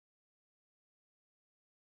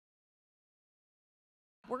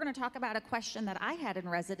we're going to talk about a question that I had in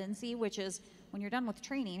residency, which is when you're done with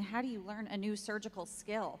training, how do you learn a new surgical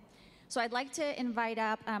skill? So I'd like to invite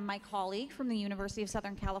up my colleague from the University of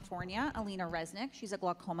Southern California, Alina Resnick. She's a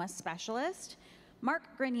glaucoma specialist. Mark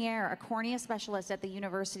Grenier, a cornea specialist at the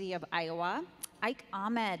University of Iowa. Ike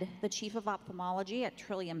Ahmed, the chief of ophthalmology at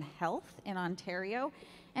Trillium Health in Ontario.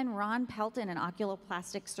 And Ron Pelton, an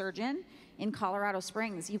oculoplastic surgeon in Colorado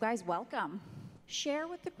Springs. You guys, welcome. Share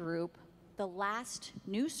with the group the last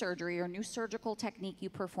new surgery or new surgical technique you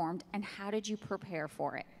performed, and how did you prepare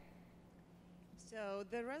for it? So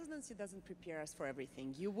the residency doesn't prepare us for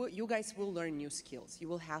everything. You guys will learn new skills. You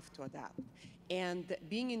will have to adapt. And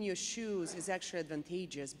being in your shoes is actually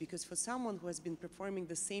advantageous because for someone who has been performing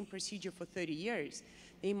the same procedure for 30 years,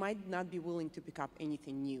 they might not be willing to pick up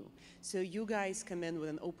anything new. So you guys come in with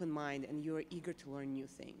an open mind and you're eager to learn new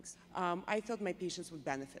things. I thought my patients would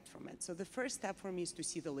benefit from it. So the first step for me is to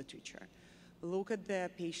see the literature. Look at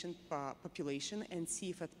the patient population and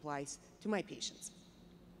see if it applies to my patients.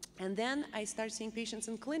 And then I start seeing patients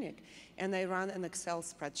in clinic, and I run an Excel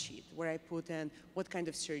spreadsheet where I put in what kind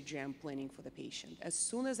of surgery I'm planning for the patient. As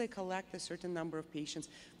soon as I collect a certain number of patients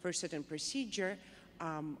for a certain procedure,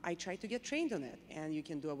 I try to get trained on it. And you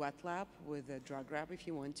can do a wet lab with a drug rep if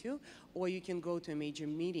you want to, or you can go to a major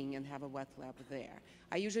meeting and have a wet lab there.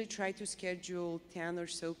 I usually try to schedule 10 or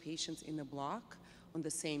so patients in a block on the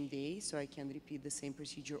same day, so I can repeat the same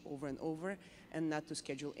procedure over and over and not to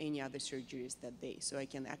schedule any other surgeries that day, so I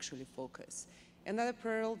can actually focus. Another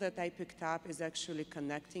pearl that I picked up is actually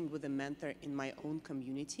connecting with a mentor in my own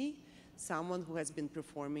community, someone who has been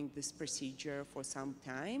performing this procedure for some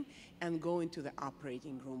time, and go into the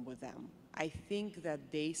operating room with them. I think that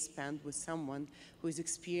day spent with someone who is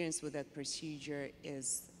experienced with that procedure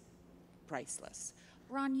is priceless.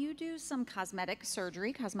 Ron, you do some cosmetic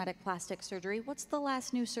surgery, cosmetic plastic surgery. What's the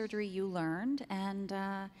last new surgery you learned? And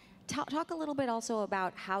talk a little bit also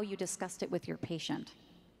about how you discussed it with your patient.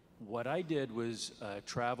 What I did was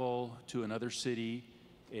travel to another city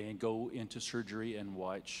and go into surgery and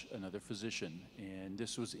watch another physician. And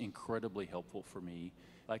this was incredibly helpful for me.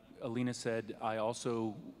 Like Alina said, I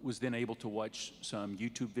also was then able to watch some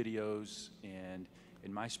YouTube videos, and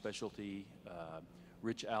in my specialty,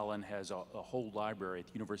 Rich Allen has a whole library at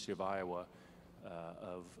the University of Iowa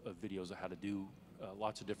of videos of how to do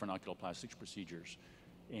lots of different oculoplastics procedures.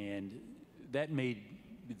 And that made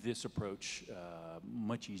this approach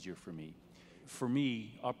much easier for me. For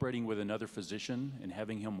me, operating with another physician and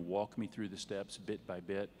having him walk me through the steps bit by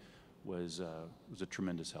bit was a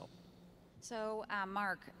tremendous help. So,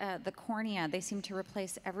 Mark, the cornea, they seem to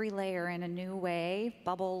replace every layer in a new way,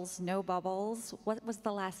 bubbles, no bubbles. What was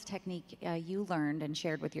the last technique you learned and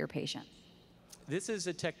shared with your patient? This is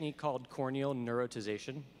a technique called corneal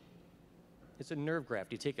neurotization. It's a nerve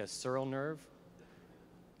graft. You take a sural nerve,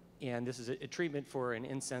 and this is a treatment for an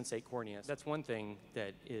insensate cornea. That's one thing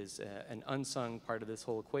that is an unsung part of this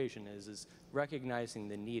whole equation is recognizing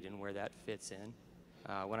the need and where that fits in.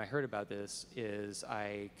 When I heard about this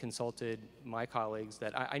I consulted my colleagues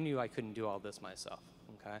that I knew I couldn't do all this myself,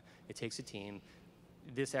 okay? It takes a team.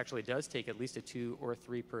 This actually does take at least a 2 or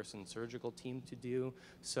 3 person surgical team to do.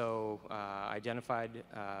 So I identified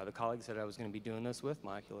the colleagues that I was going to be doing this with,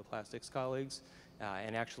 my oculoplastics colleagues,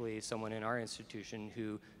 and actually someone in our institution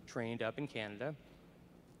who trained up in Canada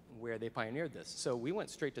where they pioneered this. So we went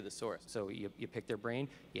straight to the source. So you pick their brain,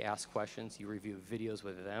 you ask questions, you review videos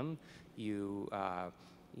with them, you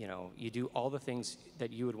do all the things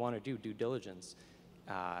that you would want to do, due diligence.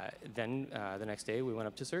 Then the next day we went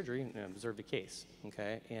up to surgery and observed a case,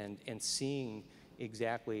 okay? And seeing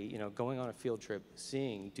exactly, going on a field trip,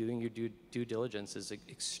 doing your due diligence is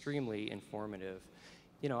extremely informative.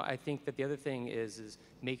 I think that the other thing is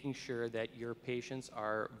making sure that your patients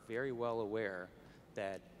are very well aware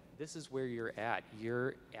that this is where you're at.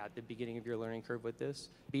 You're at the beginning of your learning curve with this.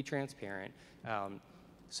 Be transparent.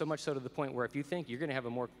 So much so to the point where if you think you're going to have a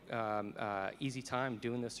more easy time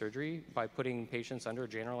doing this surgery by putting patients under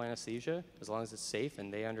general anesthesia, as long as it's safe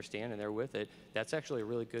and they understand and they're with it, that's actually a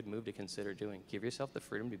really good move to consider doing. Give yourself the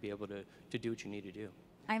freedom to be able to do what you need to do.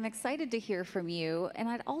 I'm excited to hear from you, and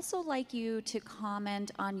I'd also like you to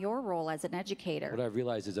comment on your role as an educator. What I've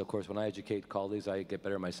realized is, of course, when I educate colleagues, I get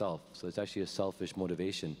better myself. So it's actually a selfish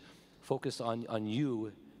motivation. Focus on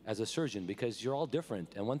you as a surgeon, because you're all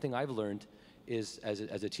different. And one thing I've learned is, as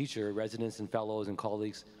a teacher, residents and fellows and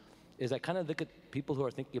colleagues, is I kind of look at people who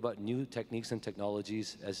are thinking about new techniques and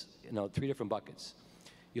technologies as 3 different buckets.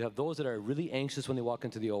 You have those that are really anxious when they walk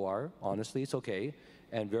into the OR. Honestly, it's okay.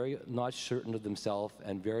 And very not certain of themselves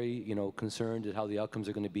and very concerned at how the outcomes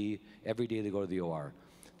are going to be every day they go to the OR.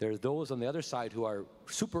 There are those on the other side who are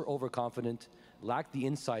super overconfident, lack the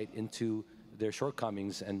insight into their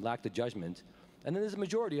shortcomings, and lack the judgment. And then there's a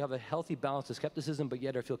majority who have a healthy balance of skepticism, but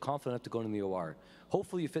yet I feel confident enough to go into the OR.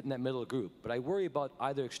 Hopefully you fit in that middle group, but I worry about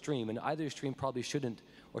either extreme, and either extreme probably shouldn't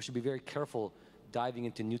or should be very careful diving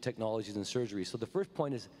into new technologies and surgery. So the first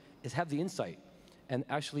point is have the insight. And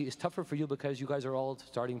actually, it's tougher for you because you guys are all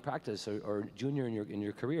starting practice or junior in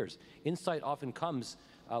your careers. Insight often comes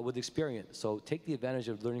with experience. So take the advantage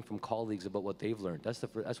of learning from colleagues about what they've learned.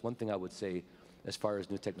 That's one thing I would say as far as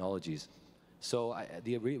new technologies. So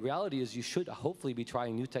the reality is you should hopefully be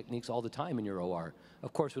trying new techniques all the time in your OR.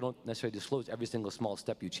 Of course, we don't necessarily disclose every single small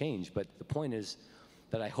step you change, but the point is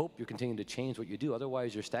that I hope you're continuing to change what you do.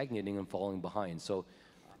 Otherwise, you're stagnating and falling behind. So,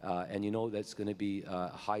 and you know that's going to be a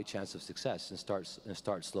high chance of success, and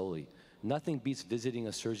start slowly. Nothing beats visiting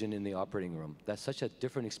a surgeon in the operating room. That's such a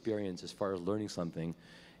different experience as far as learning something,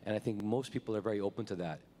 and I think most people are very open to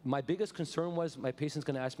that. My biggest concern was my patient's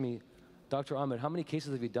going to ask me, Dr. Ahmed, how many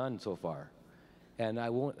cases have you done so far? And I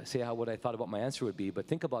won't say what I thought about my answer would be, but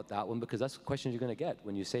think about that one, because that's the question you're going to get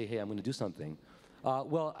when you say, hey, I'm going to do something.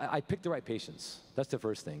 Well, I picked the right patients. That's the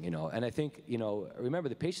first thing, you know. And I think, you know, remember,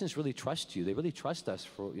 the patients really trust you. They really trust us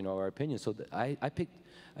for, you know, our opinion. So I picked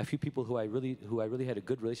a few people who I really had a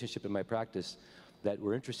good relationship in my practice that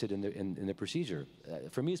were interested in the procedure.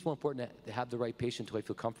 For me, it's more important to have the right patient who I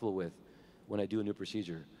feel comfortable with when I do a new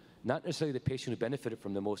procedure. Not necessarily the patient who benefited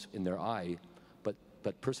from the most in their eye,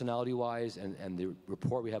 but personality-wise and the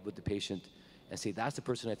rapport we have with the patient, and say that's the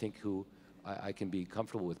person I think who I can be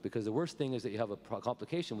comfortable with. Because the worst thing is that you have a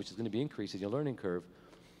complication which is going to be increased in your learning curve,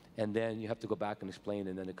 and then you have to go back and explain,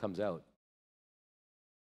 and then it comes out.